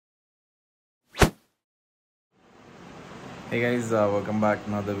Hey guys, welcome back to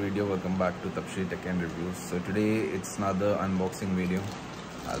another video. Welcome back to Tapshri Tech and Reviews. So today it's another unboxing video.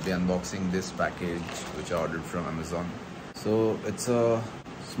 I'll be unboxing this package which I ordered from Amazon. So it's a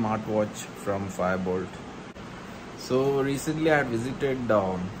smartwatch from Firebolt. So recently I had visited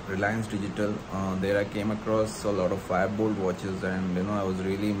Reliance Digital. There I came across a lot of firebolt watches, and I was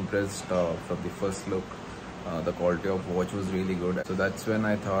really impressed from the first look. The quality of watch was really good, so that's when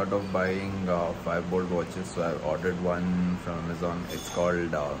I thought of buying firebolt watches. So I ordered one from Amazon. It's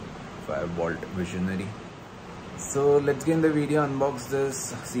called firebolt Visionary. So let's get in the video, unbox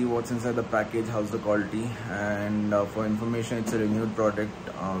this, see what's inside the package, how's the quality, and for information, it's a renewed product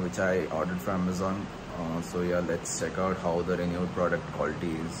which I ordered from Amazon. So yeah, let's check out how the renewed product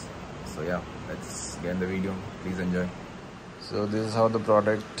quality is. So yeah, let's get in the video. Please enjoy. So this is how the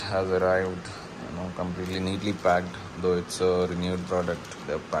product has arrived. Completely neatly packed. Though it's a renewed product,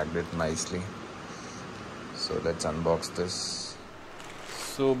 they've packed it nicely. So let's unbox this.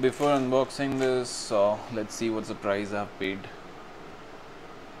 So before unboxing this, let's see what's the price I've paid.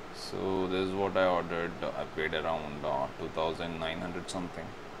 So this is what I ordered. I paid around 2,900 something.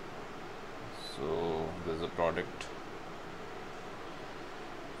 So this is a product.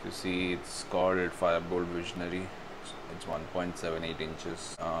 You see, it's called Firebolt Visionary. It's 1.78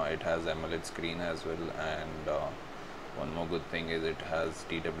 inches. It has Amoled screen as well, and one more good thing is it has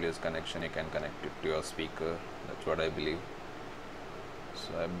TWS connection. You can connect it to your speaker. That's what I believe.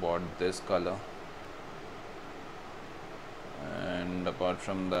 So I bought this color, and apart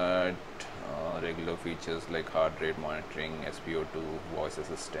from that, regular features like heart rate monitoring, SpO2, voice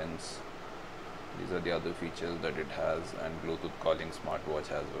assistance. These are the other features that it has, and Bluetooth calling smartwatch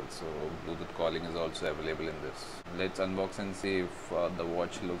as well. So Bluetooth calling is also available in this. Let's unbox and see if the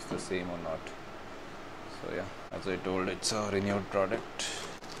watch looks the same or not. So yeah, as I told, it's a renewed product.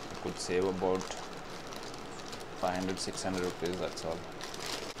 You could save about 500-600 rupees, that's all.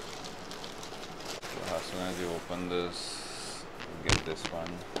 So as soon as you open this, you get this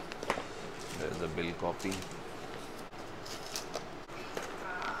one. There's a bill copy.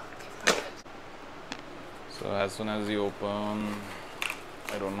 So as soon as you open,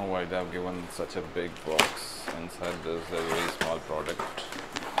 I don't know why they have given such a big box. Inside this is a very small product.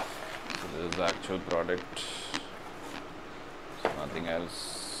 So this is the actual product. So nothing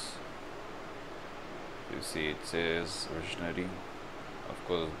else. You see it says Visionary. Of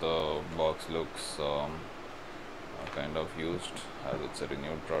course the box looks kind of used as it's a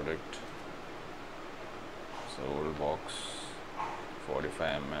renewed product. So old box,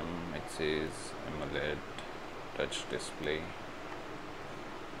 45mm. It says Amoled touch display,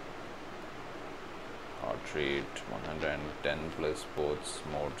 heart rate 110 plus sports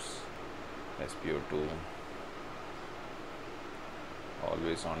modes, SpO2,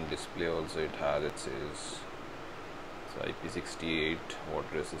 always on display. Also it has, it says it's IP68,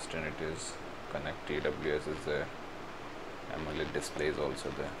 water resistant it is, connect TWS is there, AMOLED display is also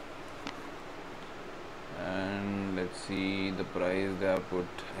there. And let's see, the price they have put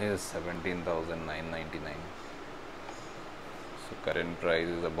is 17,999. So current price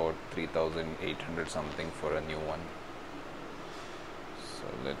is about 3,800 something for a new one. So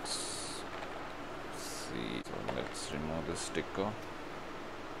let's see. So let's remove the sticker.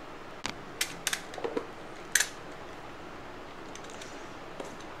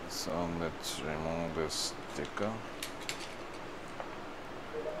 So let's remove this sticker.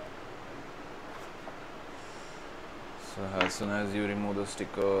 So as soon as you remove the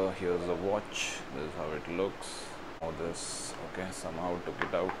sticker, here's the watch. This is how it looks. Oh, this, okay, somehow took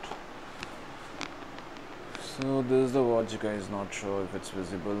it out. So this is the watch, guys. Not sure if it's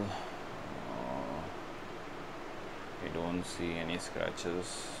visible. You don't see any scratches,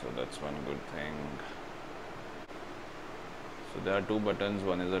 so that's one good thing. So there are two buttons.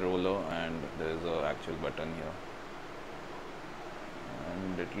 One is a roller, and there is an actual button here.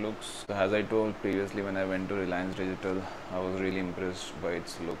 And it looks, as I told previously when I went to Reliance Digital, I was really impressed by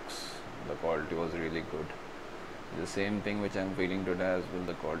its looks. The quality was really good. The same thing which I am feeling today as well.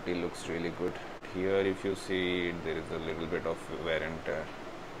 The quality looks really good. Here if you see, there is a little bit of wear and tear,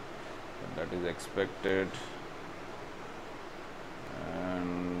 but that is expected.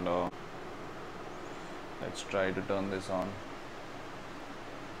 And let's try to turn this on.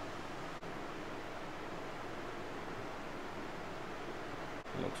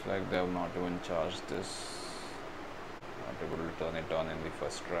 Looks like they have not even charged this. Not able to turn it on in the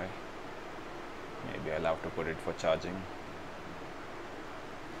first try. Maybe I'll have to put it for charging.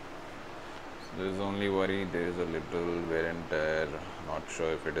 So there is only worry, there is a little wear and tear. Not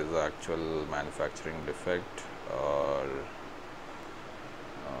sure if it is the actual manufacturing defect or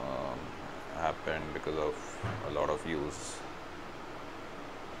happened because of a lot of use.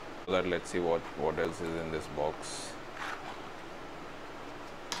 So that let's see what else is in this box.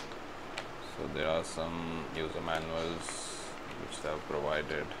 So there are some user manuals which they have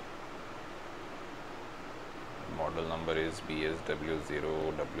provided. Model number is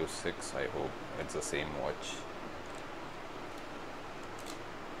BSW0W6. I hope it's the same watch.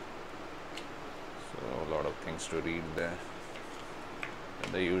 So a lot of things to read there.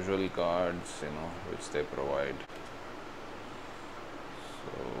 And the usual cards, which they provide.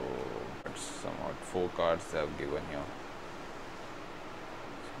 So it's somewhat 4 cards they have given here.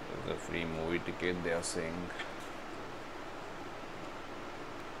 So there's a free movie ticket they are saying.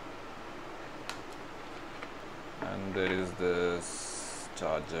 And there is this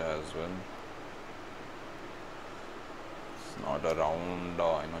charger as well. It's not a round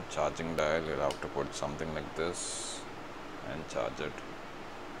charging dial. You'll have to put something like this and charge it.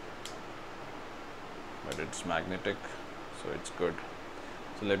 But it's magnetic, so it's good.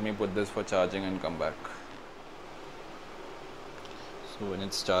 So let me put this for charging and come back. So when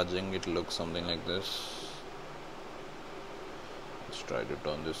it's charging, it looks something like this. Let's try to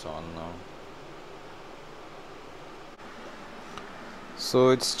turn this on now. So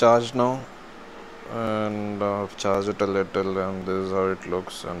it's charged now, and I've charged it a little, and this is how it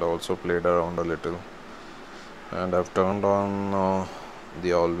looks, and also played around a little, and I've turned on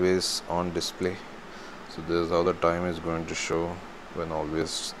the always on display. So this is how the time is going to show when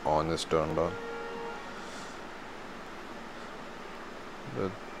always on is turned on.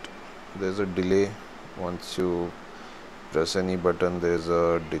 But there's a delay. Once you press any button, there's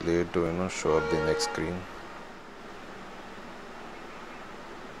a delay to show up the next screen.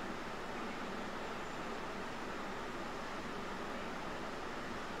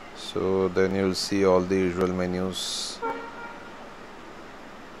 So then you'll see all the usual menus: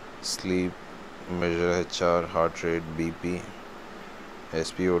 sleep, measure HR, heart rate, BP,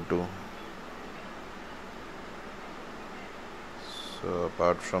 SpO2. So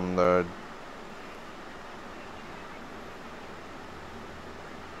apart from that,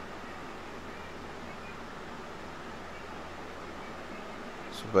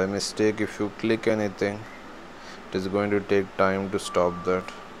 so by mistake if you click anything, it is going to take time to stop that.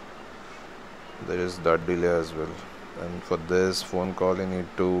 There is that delay as well. And for this phone call, you need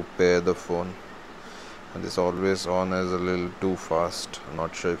to pair the phone, and this always on is a little too fast. I'm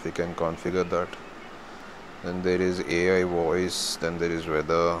not sure if you can configure that. Then there is AI voice, then there is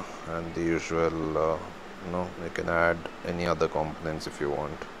weather, and the usual you can add any other components if you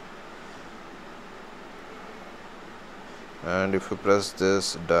want. And if you press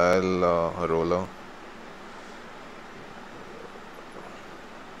this dial roller,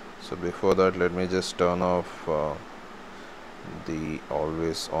 so before that, let me just turn off the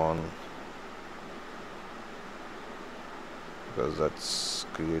always on, because that's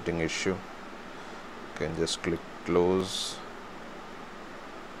creating issue. You can just click close,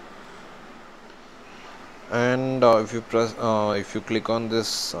 and if you click on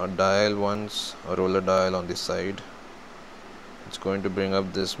this dial once, a roller dial on the side, it's going to bring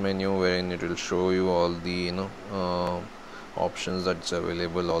up this menu wherein it will show you all the options that's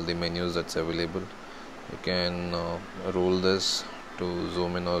available, all the menus that's available. You can roll this to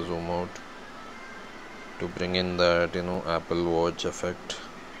zoom in or zoom out to bring in that Apple Watch effect.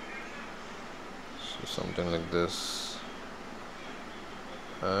 So something like this,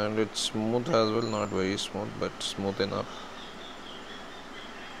 and it's smooth as well, not very smooth but smooth enough.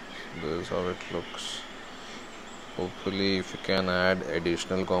 This is how it looks. Hopefully if you can add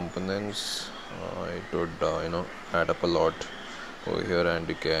additional components, it would add up a lot over here, and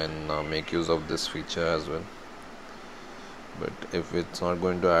you can make use of this feature as well. But if it's not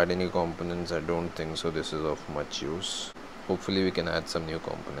going to add any components, I don't think so this is of much use. Hopefully we can add some new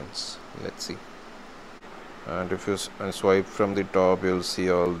components. Let's see. And if you swipe from the top, you'll see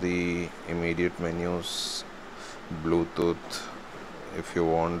all the immediate menus. Bluetooth, if you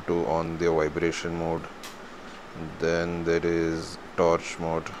want to on the vibration mode. Then there is torch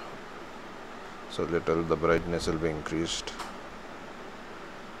mode, so little the brightness will be increased,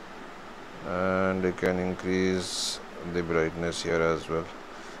 and you can increase the brightness here as well.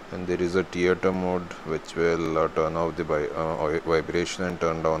 And there is a theater mode which will turn off the vibration and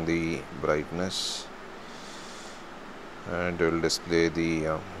turn down the brightness, and it will display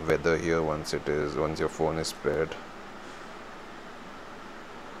the weather here once your phone is paired.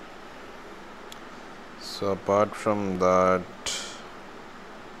 So apart from that,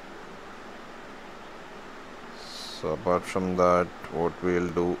 what we'll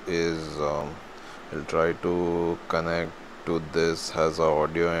do is we'll try to connect to this has a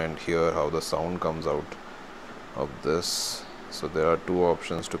audio, and here how the sound comes out of this. So there are two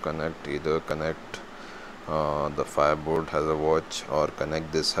options to connect. Either connect the firebolt has a watch, or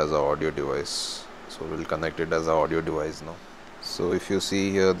connect this as a audio device. So we'll connect it as a audio device now. So if you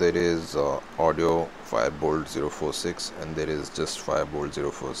see here, there is audio firebolt 046 and there is just firebolt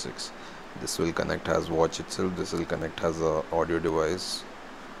 046. This will connect as watch itself, this will connect as a audio device.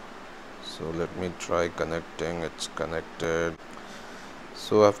 So let me try connecting. It's connected.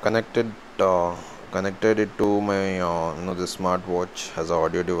 So I've connected it to my the smartwatch as an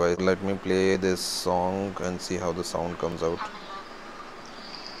audio device. Let me play this song and see how the sound comes out.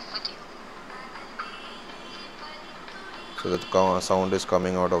 So the sound is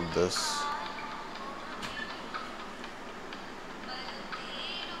coming out of this.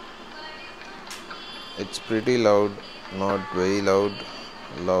 It's pretty loud, not very loud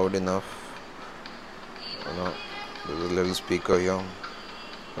enough. There's a little speaker here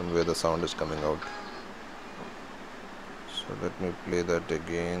from where the sound is coming out. So let me play that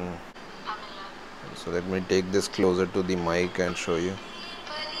again. So let me take this closer to the mic and show you.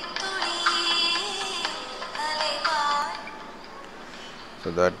 So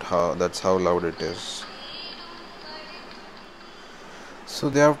that's how loud it is. So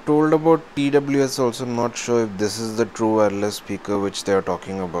they have told about TWS also. I'm not sure if this is the true wireless speaker which they are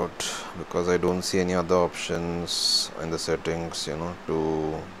talking about, because I don't see any other options in the settings,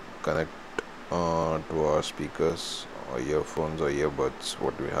 to connect to our speakers or earphones or earbuds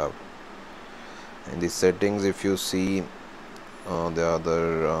what we have. In the settings, if you see the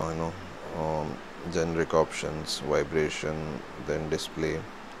other generic options: vibration, then display,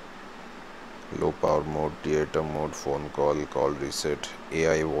 low power mode, theater mode, phone call reset,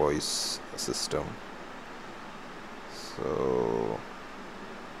 AI voice system. So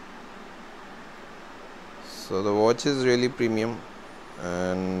the watch is really premium,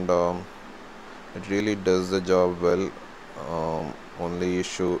 and it really does the job well. Only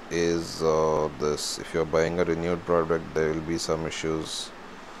issue is this: if you're buying a renewed product, there will be some issues.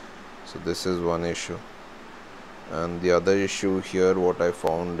 So this is one issue, and the other issue here, what I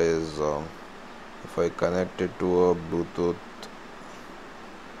found is if I connect it to a Bluetooth,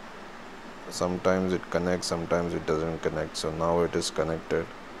 sometimes it connects, sometimes it doesn't connect. So now it is connected,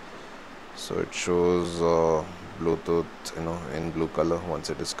 so it shows Bluetooth in blue color once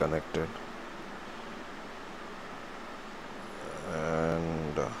it is connected,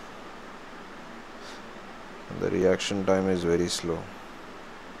 and the reaction time is very slow.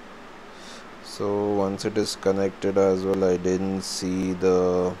 So once it is connected as well, I didn't see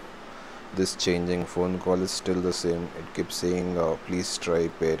this changing. Phone call is still the same. It keeps saying please try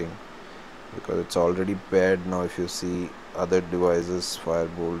pairing, because it's already paired now. If you see other devices,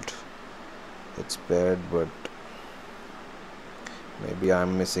 firebolt, it's paired, but maybe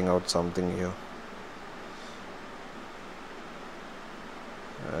I'm missing out something here,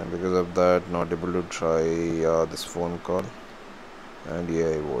 and because of that, not able to try this phone call and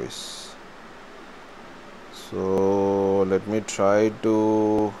AI voice. So let me try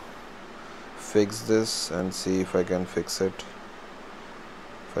to fix this and see if I can fix it.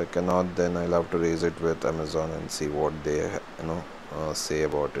 If I cannot, then I'll have to raise it with Amazon and see what they say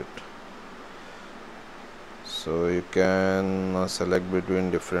about it. So you can select between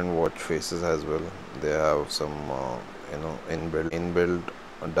different watch faces as well. They have some inbuilt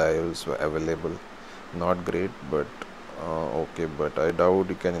dials available. Not great, but okay, but I doubt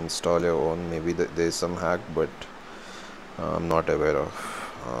you can install your own. Maybe there is some hack, but I'm not aware of.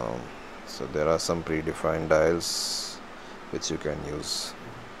 So there are some predefined dials which you can use.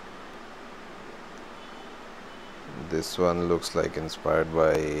 This one looks like inspired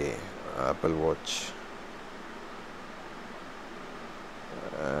by Apple Watch,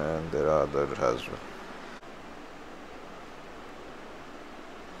 and there are others as well.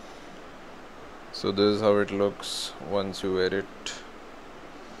 So this is how it looks once you wear it.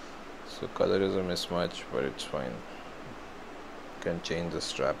 So color is a mismatch, but it's fine. You can change the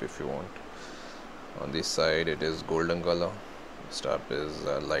strap if you want. On this side it is golden color, the strap is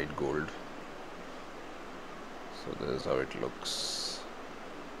light gold. So this is how it looks.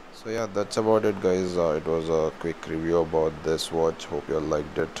 So yeah, that's about it, guys. It was a quick review about this watch. Hope you all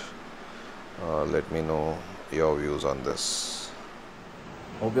liked it. Let me know your views on this.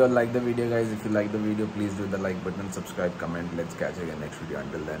 Hope you all like the video, guys. If you like the video, please do the like button, subscribe, comment. Let's catch you again next video.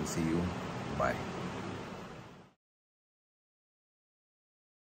 Until then, see you. Bye.